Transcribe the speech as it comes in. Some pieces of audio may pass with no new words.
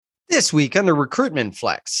This week under Recruitment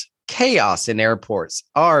Flex, chaos in airports.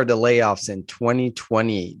 Are the layoffs in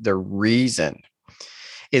 2020 the reason?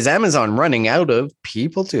 Is Amazon running out of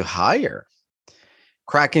people to hire?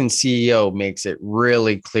 Kraken CEO makes it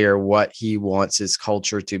really clear what he wants his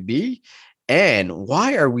culture to be. And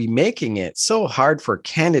why are we making it so hard for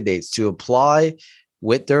candidates to apply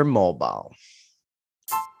with their mobile?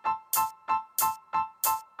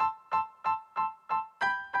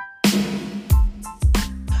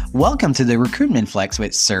 Welcome to the Recruitment Flex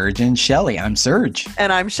with Serge and Shelly. I'm Serge.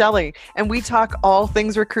 And I'm Shelly. And we talk all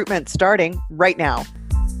things recruitment starting right now.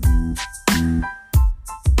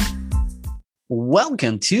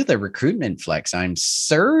 Welcome to the Recruitment Flex. I'm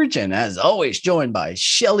Serge, and as always, joined by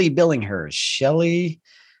Shelly Billinghurst. Shelly,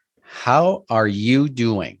 how are you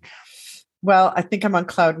doing? Well, I think I'm on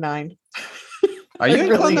cloud nine. Are you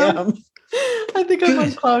really am. I think I'm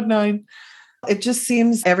on cloud nine. It just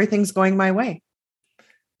seems everything's going my way.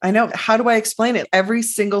 I know. How do I explain it? Every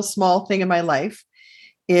single small thing in my life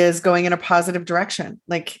is going in a positive direction.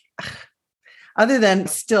 Like, other than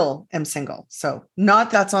still am single. So not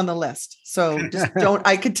that's on the list. So just don't,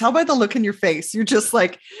 I could tell by the look in your face. You're just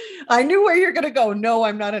like, I knew where you're going to go. No,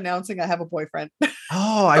 I'm not announcing I have a boyfriend.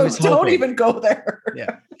 Oh, I was Don't even go there.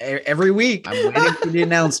 Yeah. Every week I'm waiting for the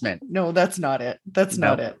announcement. No, that's not it. That's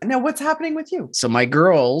not it. Now what's happening with you? So my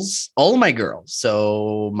girls, all my girls,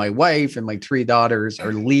 so my wife and my 3 daughters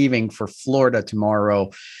are leaving for Florida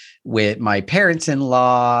tomorrow with my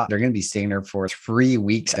parents-in-law. They're going to be staying there for 3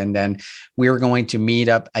 weeks. And then we're going to meet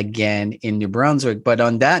up again in New Brunswick. But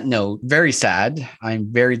on that note, very sad.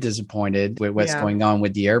 I'm very disappointed with what's going on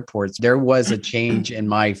with the airports. There was a change in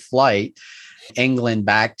my flight, England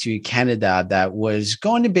back to Canada, that was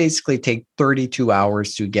going to basically take 32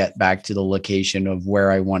 hours to get back to the location of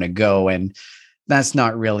where I want to go. And that's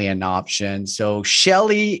not really an option. So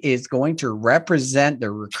Shelly is going to represent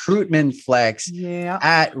the Recruitment Flex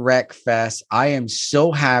at RecFest. I am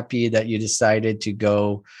so happy that you decided to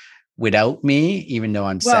go without me, even though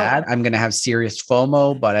I'm sad. I'm going to have serious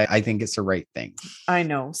FOMO, but I think it's the right thing. I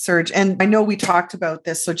know, Serge. And I know we talked about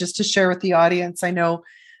this. So just to share with the audience, I know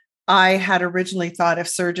I had originally thought if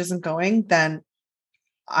Serge isn't going, then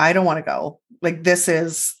I don't want to go. Like, this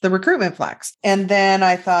is the Recruitment Flex. And then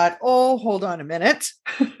I thought, oh, hold on a minute.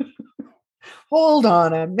 Hold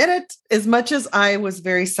on a minute. As much as I was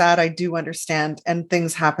very sad, I do understand, and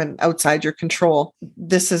things happen outside your control.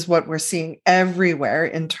 This is what we're seeing everywhere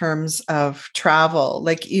in terms of travel.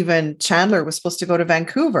 Like, even Chandler was supposed to go to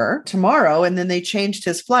Vancouver tomorrow, and then they changed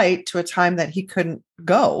his flight to a time that he couldn't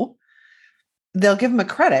go. They'll give him a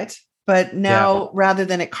credit, but now rather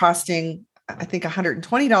than it costing, I think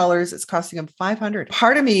 $120, it's costing him $500.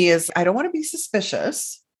 Part of me is, I don't want to be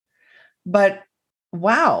suspicious, but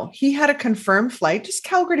wow, he had a confirmed flight, just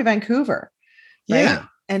Calgary to Vancouver. Right? Yeah.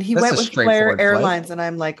 And he went with Flair Airlines. And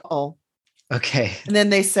I'm like, oh, okay. And then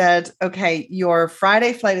they said, okay, your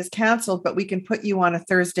Friday flight is canceled, but we can put you on a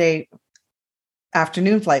Thursday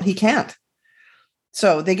afternoon flight. He can't.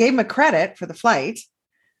 So they gave him a credit for the flight,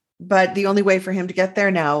 but the only way for him to get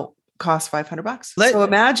there now costs $500. So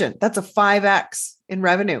imagine that's a 5x in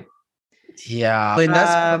revenue.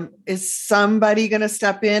 Yeah. Is somebody going to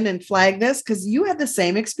step in and flag this? Because you had the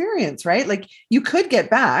same experience, right? Like, you could get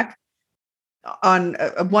back on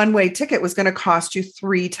a one-way ticket was going to cost you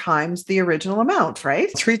 3 times the original amount,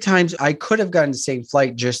 right? 3 times. I could have gotten the same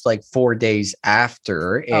flight just like 4 days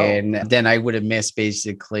after. And then I would have missed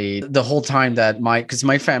basically the whole time that because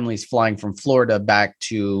my family's flying from Florida back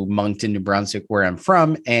to Moncton, New Brunswick, where I'm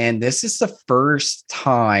from. And this is the first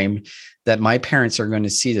time that my parents are going to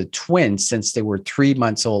see the twins since they were 3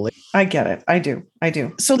 months old. I get it. I do.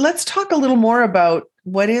 So let's talk a little more about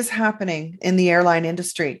what is happening in the airline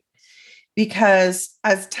industry. Because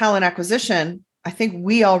as talent acquisition, I think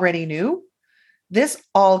we already knew this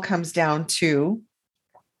all comes down to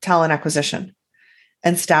talent acquisition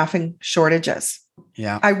and staffing shortages.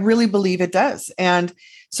 Yeah, I really believe it does. And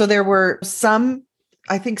so there were some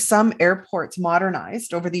airports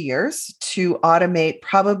modernized over the years to automate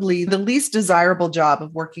probably the least desirable job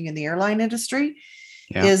of working in the airline industry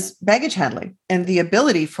is baggage handling and the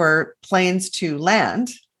ability for planes to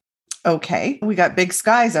land. Okay, we got big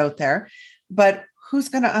skies out there, but who's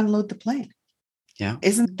going to unload the plane? Yeah.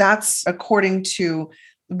 Isn't that's according to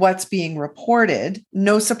what's being reported?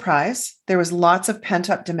 No surprise. There was lots of pent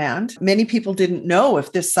up demand. Many people didn't know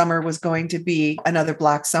if this summer was going to be another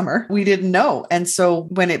black summer. We didn't know. And so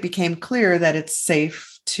when it became clear that it's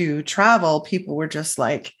safe to travel, people were just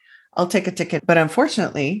like, I'll take a ticket. But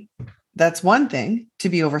unfortunately, that's one thing to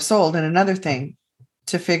be oversold, and another thing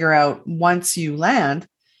to figure out once you land,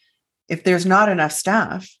 if there's not enough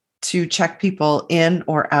staff, to check people in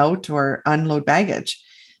or out or unload baggage.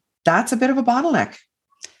 That's a bit of a bottleneck.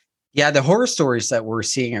 Yeah, the horror stories that we're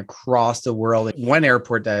seeing across the world. One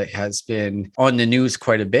airport that has been on the news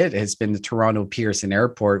quite a bit has been the Toronto Pearson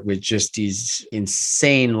Airport, with just these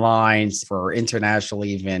insane lines for international,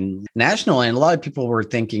 even national. And a lot of people were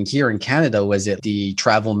thinking here in Canada, was it the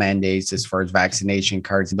travel mandates as far as vaccination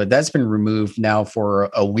cards? But that's been removed now for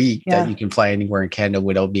a week, that you can fly anywhere in Canada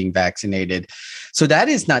without being vaccinated. So that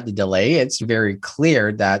is not the delay. It's very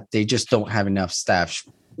clear that they just don't have enough staff.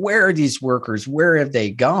 Where are these workers? Where have they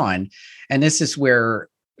gone? And this is where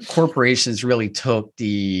corporations really took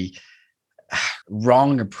the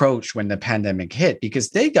wrong approach when the pandemic hit, because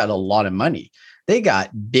they got a lot of money. They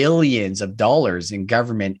got billions of dollars in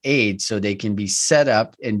government aid so they can be set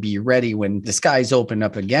up and be ready when the skies open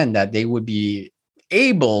up again, that they would be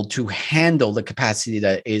able to handle the capacity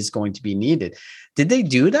that is going to be needed. Did they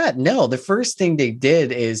do that? No. The first thing they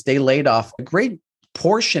did is they laid off a great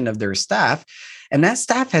portion of their staff. And that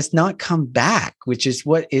staff has not come back, which is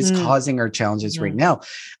what is causing our challenges right now.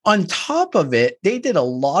 On top of it, they did a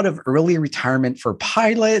lot of early retirement for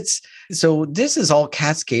pilots. So this is all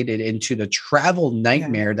cascaded into the travel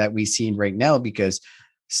nightmare that we've seen right now, because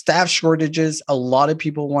staff shortages, a lot of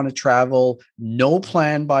people want to travel, no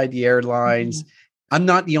plan by the airlines. I'm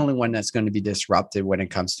not the only one that's going to be disrupted when it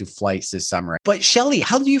comes to flights this summer. But Shelley,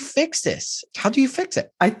 how do you fix this? How do you fix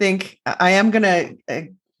it? I think I am going to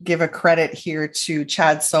give a credit here to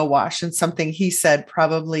Chad Sowash and something he said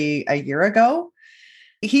probably a year ago.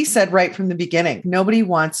 He said right from the beginning, nobody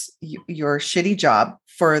wants your shitty job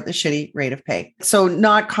for the shitty rate of pay. So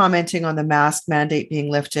not commenting on the mask mandate being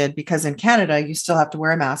lifted, because in Canada, you still have to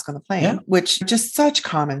wear a mask on the plane, which just such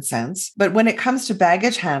common sense. But when it comes to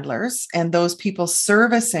baggage handlers and those people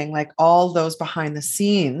servicing, like all those behind the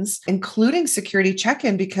scenes, including security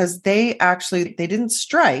check-in, because they didn't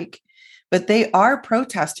strike, but they are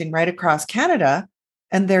protesting right across Canada.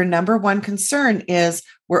 And their number one concern is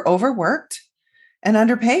we're overworked and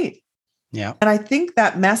underpaid. Yeah. And I think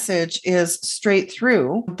that message is straight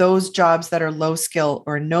through those jobs that are low skill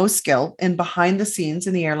or no skill and behind the scenes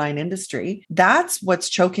in the airline industry. That's what's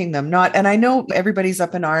choking them. And I know everybody's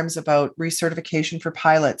up in arms about recertification for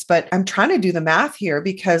pilots, but I'm trying to do the math here,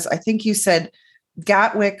 because I think you said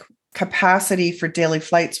Gatwick capacity for daily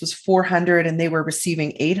flights was 400 and they were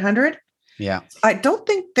receiving 800. Yeah. I don't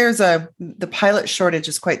think the pilot shortage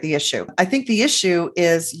is quite the issue. I think the issue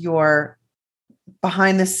is your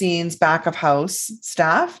behind the scenes, back of house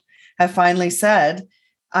staff have finally said,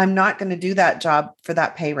 I'm not going to do that job for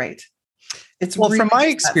that pay rate. It's well, from my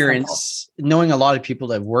experience, knowing a lot of people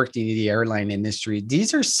that have worked in the airline industry,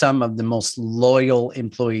 these are some of the most loyal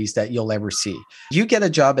employees that you'll ever see. You get a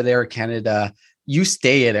job at Air Canada, you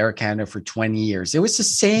stay at Air Canada for 20 years. It was the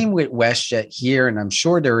same with WestJet here, and I'm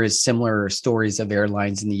sure there is similar stories of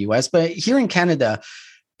airlines in the US, but here in Canada,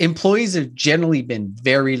 employees have generally been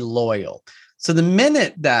very loyal. So the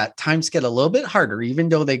minute that times get a little bit harder, even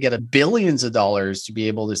though they get billions of dollars to be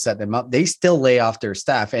able to set them up, they still lay off their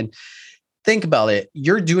staff. And think about it.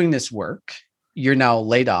 You're doing this work. You're now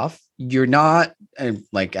laid off. You're not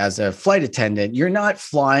like as a flight attendant, you're not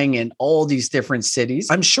flying in all these different cities.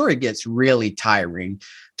 I'm sure it gets really tiring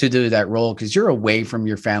to do that role because you're away from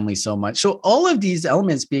your family so much. So all of these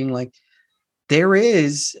elements being like, there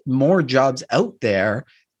is more jobs out there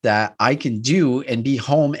that I can do and be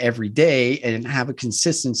home every day and have a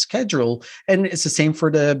consistent schedule. And it's the same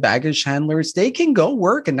for the baggage handlers. They can go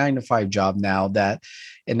work a 9-to-5 job now that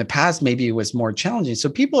in the past, maybe it was more challenging. So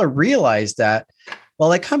people have realized that, well,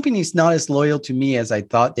 the company's not as loyal to me as I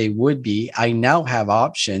thought they would be. I now have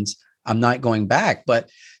options. I'm not going back. But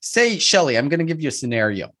say, Shelley, I'm going to give you a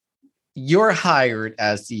scenario. You're hired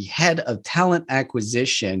as the head of talent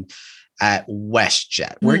acquisition at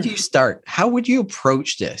WestJet. Where do you start? How would you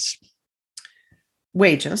approach this?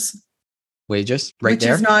 Wages, right which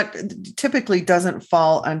there. Is not typically doesn't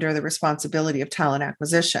fall under the responsibility of talent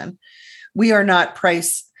acquisition. We are not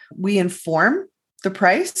price. We inform the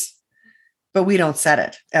price, but we don't set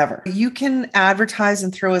it ever. You can advertise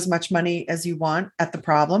and throw as much money as you want at the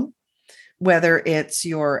problem, whether it's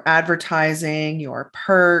your advertising, your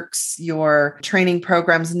perks, your training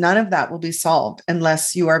programs. None of that will be solved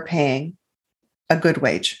unless you are paying a good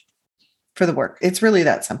wage for the work. It's really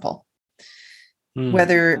that simple.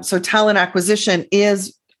 So talent acquisition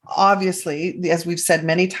is obviously, as we've said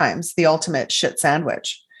many times, the ultimate shit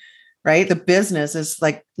sandwich, right? The business is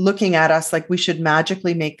like looking at us like we should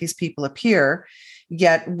magically make these people appear.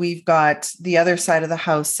 Yet we've got the other side of the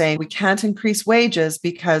house saying we can't increase wages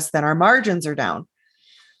because then our margins are down.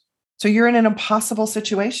 So you're in an impossible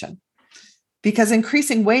situation because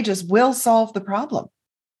increasing wages will solve the problem.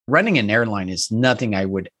 Running an airline is nothing I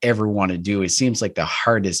would ever want to do. It seems like the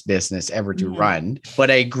hardest business ever to run.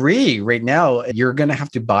 But I agree, right now, you're going to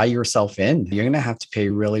have to buy yourself in. You're going to have to pay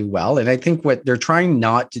really well. And I think what they're trying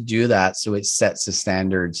not to do that, so it sets the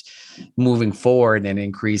standards moving forward and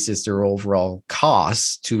increases their overall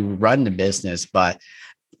costs to run the business. But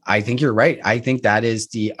I think you're right. I think that is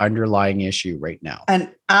the underlying issue right now.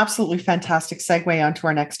 An absolutely fantastic segue onto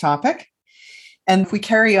our next topic. And if we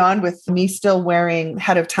carry on with me still wearing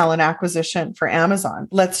head of talent acquisition for Amazon,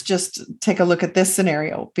 let's just take a look at this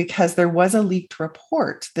scenario, because there was a leaked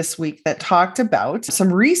report this week that talked about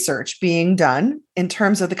some research being done in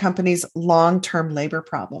terms of the company's long-term labor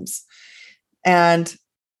problems. And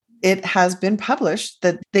it has been published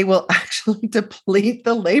that they will actually deplete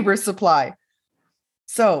the labor supply.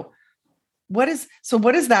 So what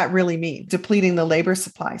does that really mean? Depleting the labor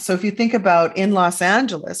supply. So if you think about in Los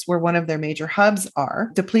Angeles, where one of their major hubs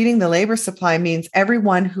are, depleting the labor supply means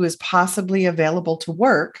everyone who is possibly available to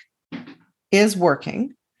work is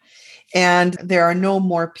working, and there are no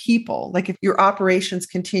more people. Like if your operations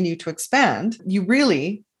continue to expand, you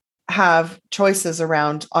really have choices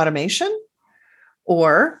around automation,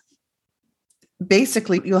 or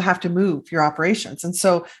basically you'll have to move your operations. And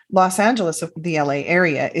so Los Angeles, of the LA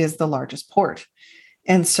area, is the largest port.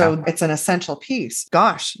 And so it's an essential piece.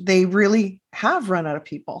 Gosh, they really have run out of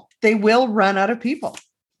people. They will run out of people.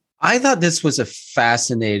 I thought this was a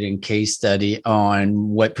fascinating case study on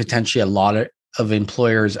what potentially a lot of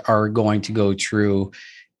employers are going to go through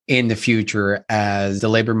in the future as the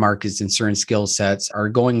labor markets and certain skill sets are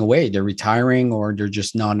going away. They're retiring, or they're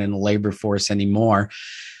just not in the labor force anymore.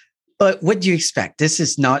 But what do you expect? This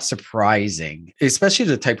is not surprising, especially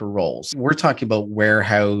the type of roles. We're talking about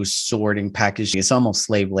warehouse, sorting, packaging. It's almost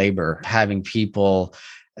slave labor, having people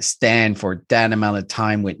stand for that amount of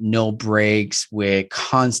time with no breaks, with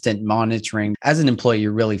constant monitoring. As an employee,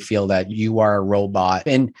 you really feel that you are a robot.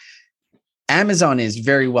 And Amazon is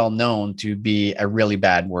very well known to be a really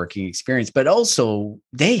bad working experience, but also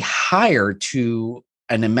they hire to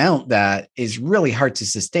an amount that is really hard to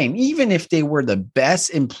sustain. Even if they were the best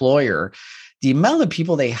employer, the amount of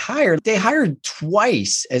people they hired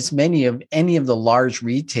twice as many of any of the large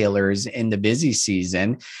retailers in the busy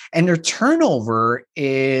season. And their turnover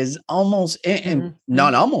is almost,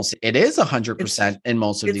 not almost, it is 100% in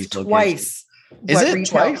most of these locations. Twice. Is it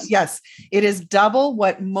twice? Yes, it is double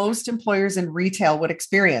what most employers in retail would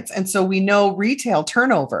experience. And so we know retail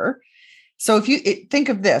turnover. So if you think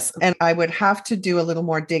of this, and I would have to do a little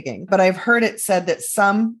more digging, but I've heard it said that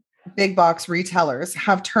some big box retailers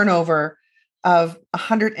have turnover of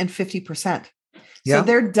 150%. Yeah. So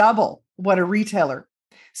they're double what a retailer.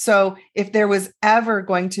 So if there was ever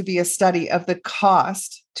going to be a study of the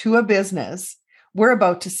cost to a business, we're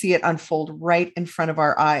about to see it unfold right in front of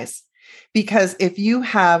our eyes. Because if you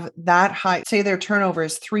have that high, say their turnover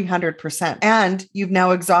is 300%, and you've now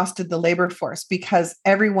exhausted the labor force because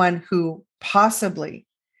everyone who possibly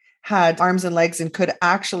had arms and legs and could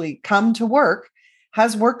actually come to work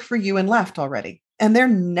has worked for you and left already. And they're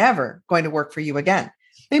never going to work for you again.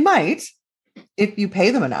 They might if you pay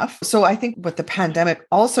them enough. So I think what the pandemic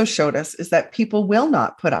also showed us is that people will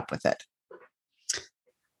not put up with it.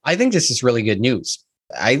 I think this is really good news.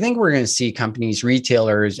 I think we're going to see companies,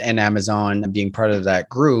 retailers, and Amazon being part of that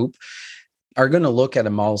group are going to look at a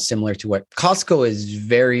model similar to what Costco is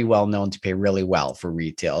very well known to pay really well for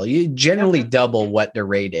retail. You generally double what the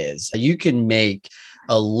rate is. You can make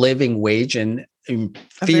a living wage and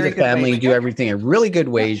feed a family, do everything, a really good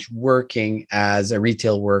wage working as a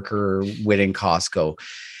retail worker within Costco.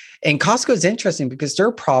 And Costco is interesting because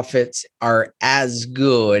their profits are as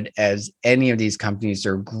good as any of these companies.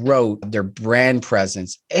 Their growth, their brand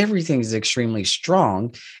presence, everything is extremely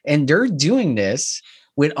strong. And they're doing this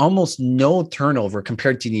with almost no turnover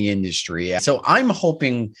compared to the industry. So I'm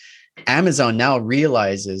hoping Amazon now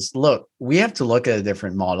realizes, look, we have to look at a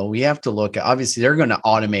different model. We have to look at, obviously, they're going to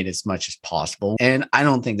automate as much as possible. And I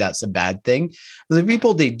don't think that's a bad thing. But the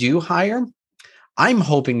people they do hire, I'm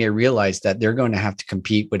hoping they realize that they're going to have to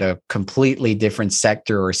compete with a completely different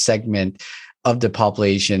sector or segment of the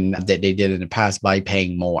population that they did in the past by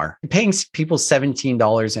paying more. Paying people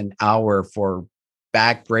 $17 an hour for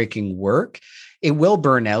backbreaking work, it will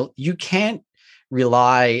burn out. You can't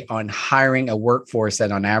rely on hiring a workforce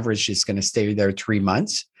that on average is going to stay there 3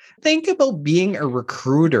 months. Think about being a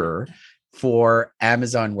recruiter for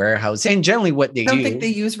Amazon warehouse and generally what they do. I don't think they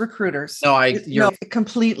use recruiters. No,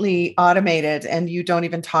 completely automated, and you don't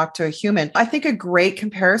even talk to a human. I think a great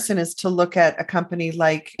comparison is to look at a company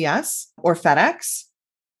like UPS or FedEx.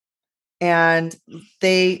 And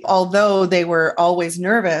although they were always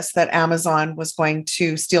nervous that Amazon was going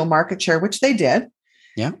to steal market share, which they did,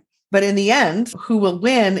 Yeah. But in the end, who will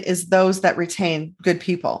win is those that retain good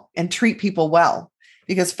people and treat people well,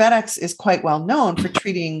 because FedEx is quite well known for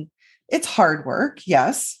treating, it's hard work,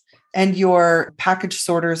 yes. And your package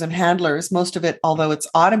sorters and handlers, most of it, although it's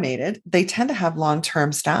automated, they tend to have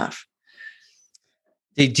long-term staff.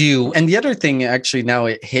 They do. And the other thing, actually, now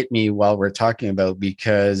it hit me while we're talking about,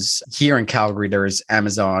 because here in Calgary, there's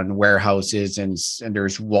Amazon warehouses and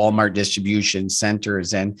there's Walmart distribution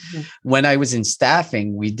centers. And when I was in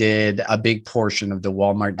staffing, we did a big portion of the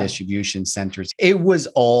Walmart distribution centers. It was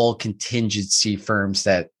all contingency firms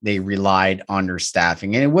that they relied on their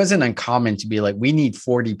staffing. And it wasn't uncommon to be like, we need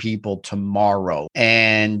 40 people tomorrow.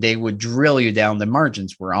 And they would drill you down. The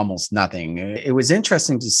margins were almost nothing. It was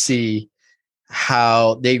interesting to see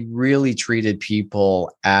how they really treated people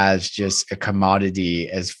as just a commodity,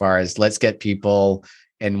 as far as let's get people.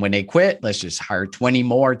 And when they quit, let's just hire 20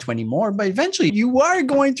 more. But eventually you are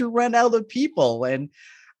going to run out of people. And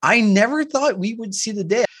I never thought we would see the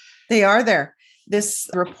day. They are there. This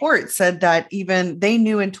report said that even they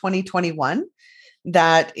knew in 2021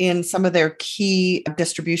 that in some of their key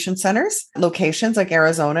distribution centers, locations like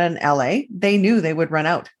Arizona and LA, they knew they would run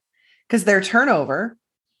out because their turnover,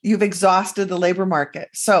 you've exhausted the labor market.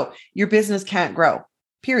 So your business can't grow,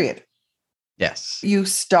 period. Yes. You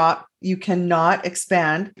stop. You cannot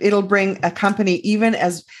expand. It'll bring a company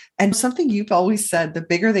and something you've always said, the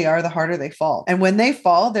bigger they are, the harder they fall. And when they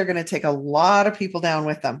fall, they're going to take a lot of people down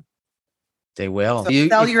with them. They will. So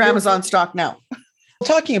sell your Amazon stock now.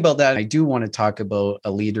 Talking about that, I do want to talk about a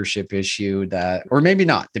leadership issue that, or maybe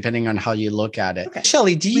not, depending on how you look at it. Okay.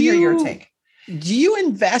 Shelley, your take? Do you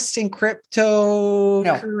invest in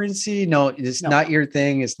cryptocurrency? No, it's not your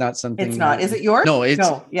thing. It's not something. It's not. Is it yours? No, it's.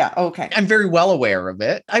 No. Yeah. Okay. I'm very well aware of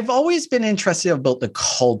it. I've always been interested about the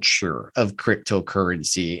culture of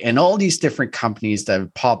cryptocurrency and all these different companies that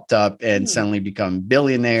have popped up and suddenly become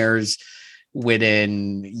billionaires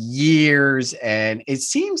within years. And it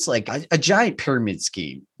seems like a giant pyramid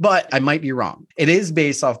scheme, but I might be wrong. It is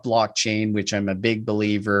based off blockchain, which I'm a big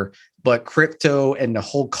believer. But crypto and the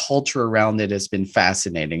whole culture around it has been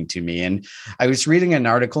fascinating to me. And I was reading an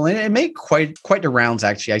article, and it made quite the rounds,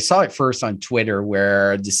 actually. I saw it first on Twitter,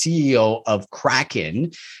 where the CEO of Kraken,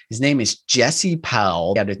 his name is Jesse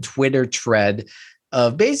Powell, had a Twitter thread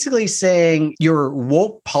of basically saying your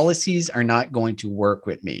woke policies are not going to work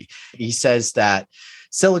with me. He says that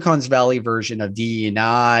Silicon's Valley version of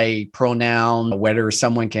DE&I pronoun, whether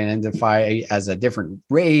someone can identify as a different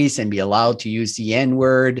race and be allowed to use the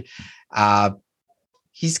N-word.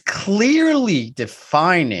 He's clearly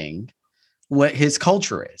defining what his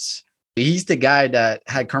culture is. He's the guy that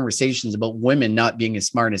had conversations about women not being as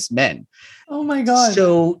smart as men. Oh my God.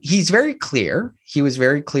 So he's very clear. He was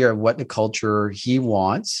very clear of what the culture he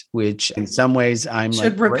wants, which in some ways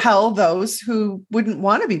should repel those who wouldn't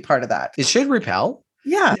want to be part of that. It should repel.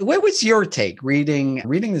 Yeah. What was your take reading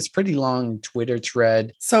this pretty long Twitter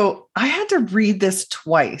thread? So I had to read this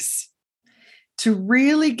twice to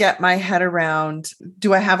really get my head around,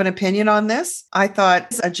 do I have an opinion on this? I thought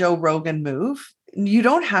it's a Joe Rogan move. You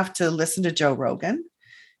don't have to listen to Joe Rogan.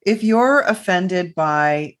 If you're offended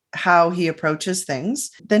by how he approaches things,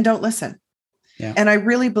 then don't listen. Yeah. And I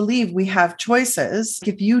really believe we have choices.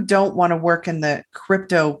 If you don't want to work in the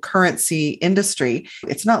cryptocurrency industry,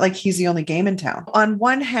 it's not like he's the only game in town. On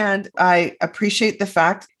one hand, I appreciate the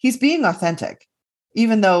fact he's being authentic,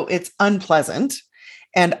 even though it's unpleasant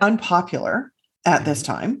and unpopular at this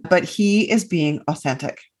time, but he is being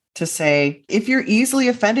authentic to say, if you're easily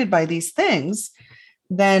offended by these things,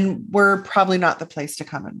 then we're probably not the place to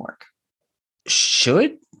come and work.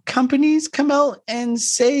 Should companies come out and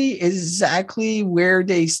say exactly where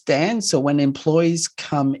they stand, so when employees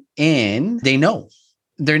come in, they know?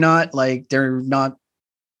 They're not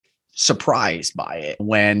surprised by it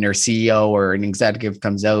when their CEO or an executive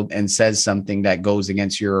comes out and says something that goes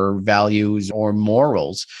against your values or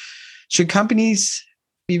morals. Should companies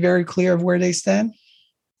be very clear of where they stand?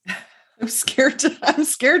 I'm scared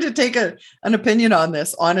to take an opinion on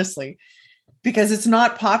this, honestly, because it's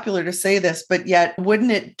not popular to say this, but yet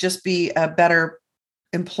wouldn't it just be a better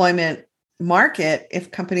employment market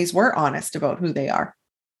if companies were honest about who they are?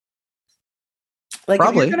 Like,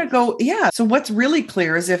 probably. If you're going to go, yeah. So what's really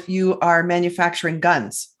clear is if you are manufacturing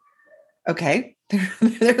guns, okay,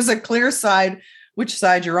 there's a clear side, which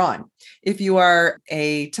side you're on. If you are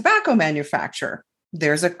a tobacco manufacturer,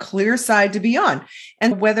 there's a clear side to be on.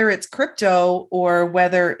 And whether it's crypto or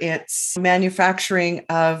whether it's manufacturing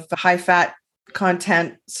of high fat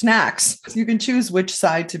content snacks, you can choose which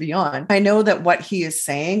side to be on. I know that what he is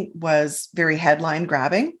saying was very headline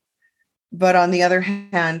grabbing, but on the other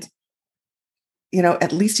hand,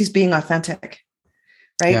 at least he's being authentic.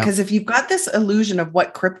 right? Yeah. Because if you've got this illusion of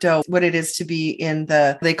what it is to be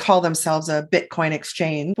they call themselves a Bitcoin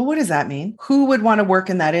exchange. But what does that mean? Who would want to work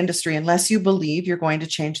in that industry unless you believe you're going to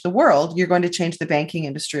change the world? You're going to change the banking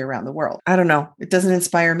industry around the world. I don't know. It doesn't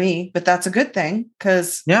inspire me, but that's a good thing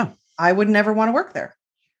because I would never want to work there.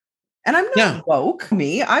 And I'm not woke.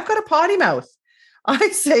 I've got a potty mouth. I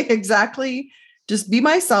say exactly, just be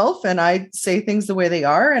myself, and I say things the way they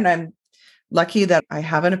are. And I'm lucky that I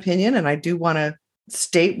have an opinion and I do want to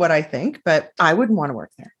state what I think, but I wouldn't want to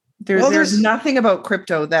work there. There's nothing about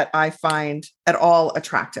crypto that I find at all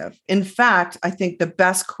attractive. In fact, I think the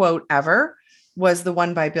best quote ever was the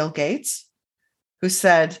one by Bill Gates, who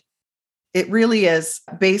said, it really is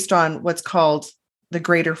based on what's called the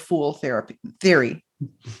greater fool theory,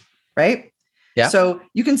 right? Yeah. So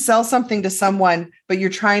you can sell something to someone, but you're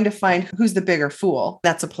trying to find who's the bigger fool.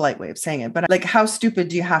 That's a polite way of saying it. But like, how stupid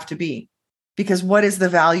do you have to be? Because what is the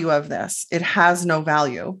value of this? It has no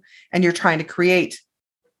value. And you're trying to create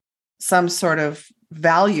some sort of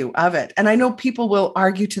value of it. And I know people will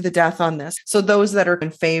argue to the death on this. So those that are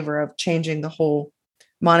in favor of changing the whole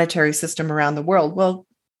monetary system around the world, well,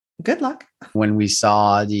 good luck. When we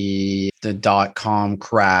saw the .com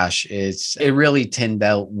crash, it really tinned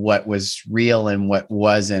out what was real and what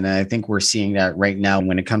wasn't. And I think we're seeing that right now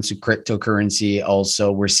when it comes to cryptocurrency.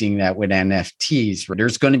 Also, we're seeing that with NFTs.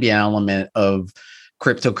 There's going to be an element of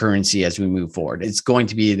cryptocurrency as we move forward. It's going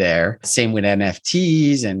to be there. Same with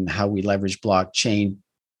NFTs and how we leverage blockchain.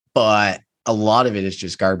 But a lot of it is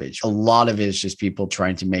just garbage. A lot of it is just people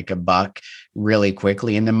trying to make a buck really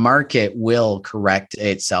quickly, and the market will correct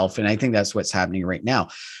itself. And I think that's what's happening right now.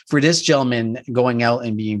 For this gentleman going out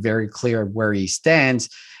and being very clear of where he stands,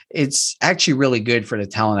 it's actually really good for the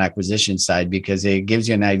talent acquisition side because it gives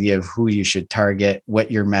you an idea of who you should target, what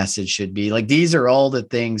your message should be. Like, these are all the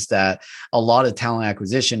things that a lot of talent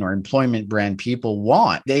acquisition or employment brand people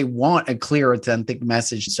want. They want a clear, authentic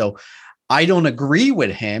message. So I don't agree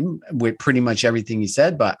with him with pretty much everything he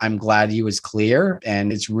said, but I'm glad he was clear.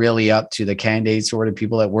 And it's really up to the candidates or the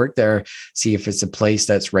people that work there, see if it's a place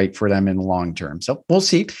that's right for them in the long term. So we'll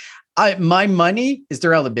see. My money is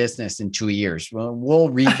they're out of business in 2 years. Well, we'll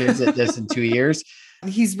revisit this in 2 years.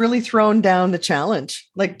 He's really thrown down the challenge.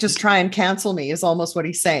 Like, just try and cancel me is almost what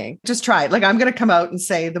he's saying. Just try it. Like, I'm going to come out and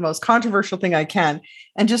say the most controversial thing I can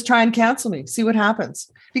and just try and cancel me. See what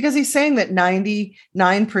happens. Because he's saying that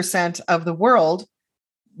 99% of the world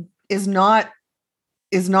is not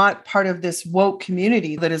part of this woke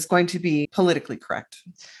community that is going to be politically correct.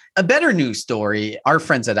 A better news story, our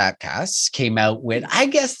friends at Appcast came out with, I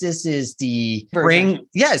guess this is the spring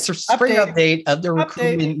update of the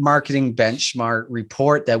recruitment marketing benchmark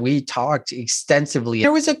report that we talked extensively.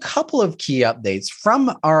 There was a couple of key updates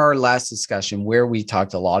from our last discussion where we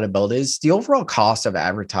talked a lot about is the overall cost of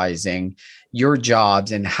advertising your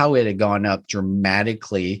jobs and how it had gone up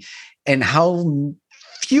dramatically and how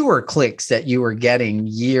fewer clicks that you were getting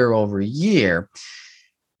year over year.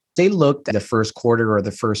 They looked at the first quarter or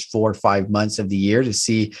the first 4 or 5 months of the year to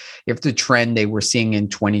see if the trend they were seeing in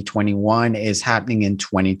 2021 is happening in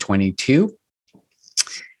 2022.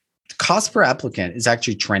 The cost per applicant is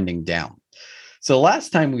actually trending down. So last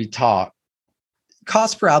time we talked,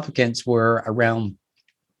 cost per applicants were around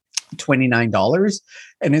 $29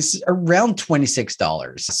 and it's around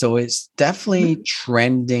 $26. So it's definitely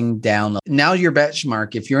trending down. Now your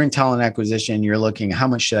benchmark, if you're in talent acquisition, you're looking, how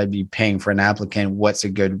much should I be paying for an applicant? What's a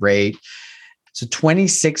good rate? So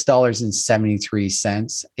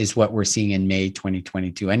 $26.73 is what we're seeing in May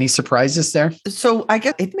 2022. Any surprises there? So I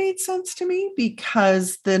guess it made sense to me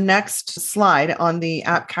because the next slide on the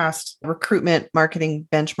Appcast recruitment marketing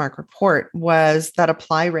benchmark report was that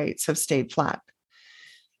apply rates have stayed flat.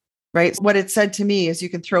 Right. What it said to me is you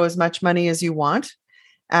can throw as much money as you want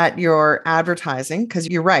at your advertising, because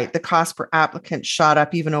you're right. The cost per applicant shot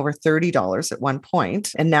up even over $30 at one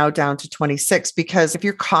point and now down to 26. Because if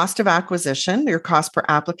your cost of acquisition, your cost per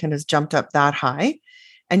applicant has jumped up that high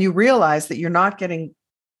and you realize that you're not getting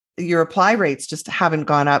your apply rates just haven't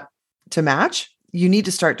gone up to match, you need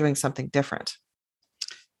to start doing something different.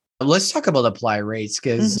 Let's talk about apply rates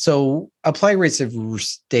so apply rates have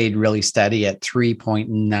stayed really steady at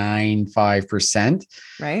 3.95%.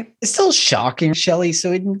 Right. It's still shocking, Shelley.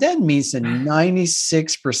 So that means that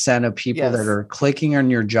 96% of people that are clicking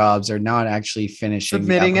on your jobs are not actually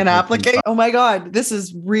submitting an application. Oh my God, this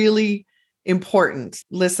is really important.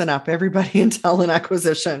 Listen up, everybody in talent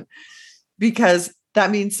acquisition, because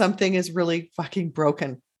that means something is really fucking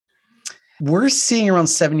broken. We're seeing around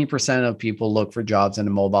 70% of people look for jobs on a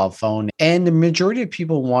mobile phone, and the majority of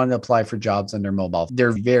people want to apply for jobs on their mobile. There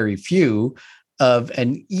are very few of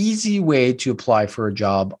an easy way to apply for a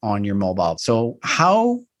job on your mobile. So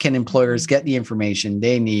how can employers get the information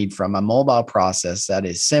they need from a mobile process that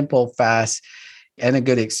is simple, fast, and a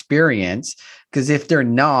good experience? Because if they're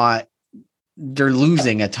not, they're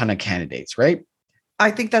losing a ton of candidates, right? I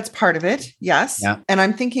think that's part of it. Yes. Yeah. And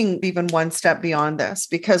I'm thinking even one step beyond this,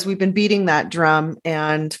 because we've been beating that drum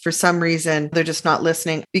and for some reason they're just not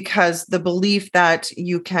listening, because the belief that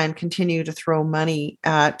you can continue to throw money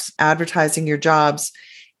at advertising your jobs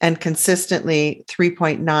and consistently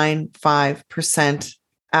 3.95%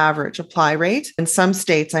 average apply rate. In some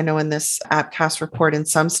states, I know in this Appcast report, in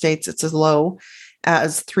some states it's as low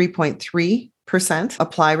as 3.3%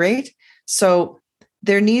 apply rate. So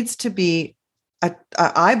there needs to be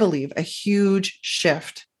I believe, a huge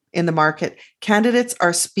shift in the market. Candidates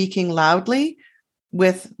are speaking loudly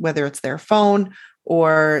with whether it's their phone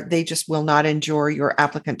or they just will not endure your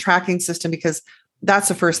applicant tracking system, because that's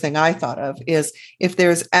the first thing I thought of is if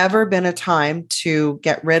there's ever been a time to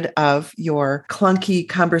get rid of your clunky,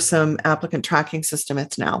 cumbersome applicant tracking system,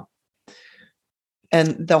 it's now.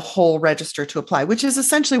 And the whole register to apply, which is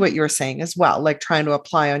essentially what you're saying as well, like trying to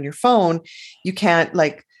apply on your phone. You can't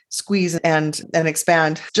like squeeze and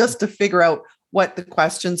expand just to figure out what the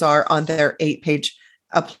questions are on their 8-page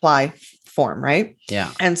apply form, right?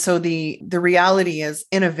 Yeah. And so the reality is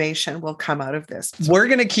innovation will come out of this. We're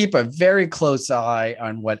going to keep a very close eye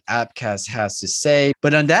on what Appcast has to say.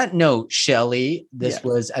 But on that note, Shelley, this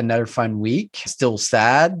was another fun week. Still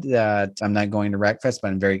sad that I'm not going to RecFest,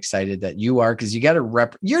 but I'm very excited that you are, because you got to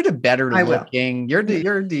you're the better looking. You're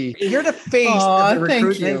the face of the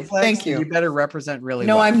recruitment flex. Thank you. You better represent really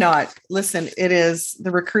well. No, I'm not. Listen, it is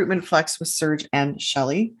the recruitment flex with Serge and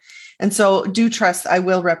Shelley. And so do trust, I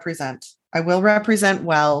will represent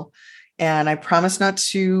well. And I promise not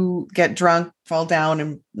to get drunk, fall down,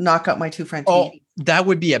 and knock out my 2 front teeth. Oh, that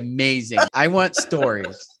would be amazing. I want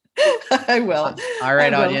stories. I will. All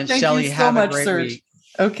right, audience. Thank Shelley, you so have much, a great Serge. week.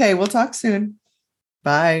 Okay, we'll talk soon.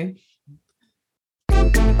 Bye.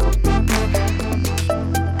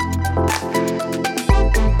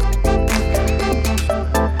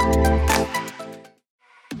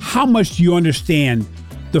 How much do you understand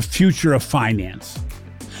the future of finance?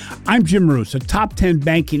 I'm Jim Roos, a top 10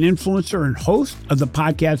 banking influencer and host of the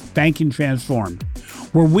podcast Banking Transformed,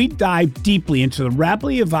 where we dive deeply into the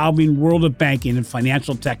rapidly evolving world of banking and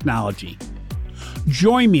financial technology.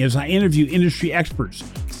 Join me as I interview industry experts,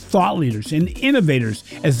 thought leaders, and innovators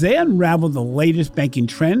as they unravel the latest banking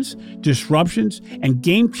trends, disruptions, and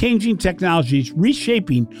game-changing technologies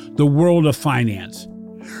reshaping the world of finance.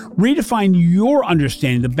 Redefine your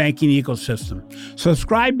understanding of the banking ecosystem.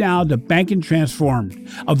 Subscribe now to Banking Transformed,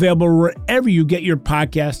 available wherever you get your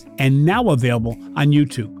podcast and now available on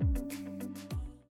YouTube.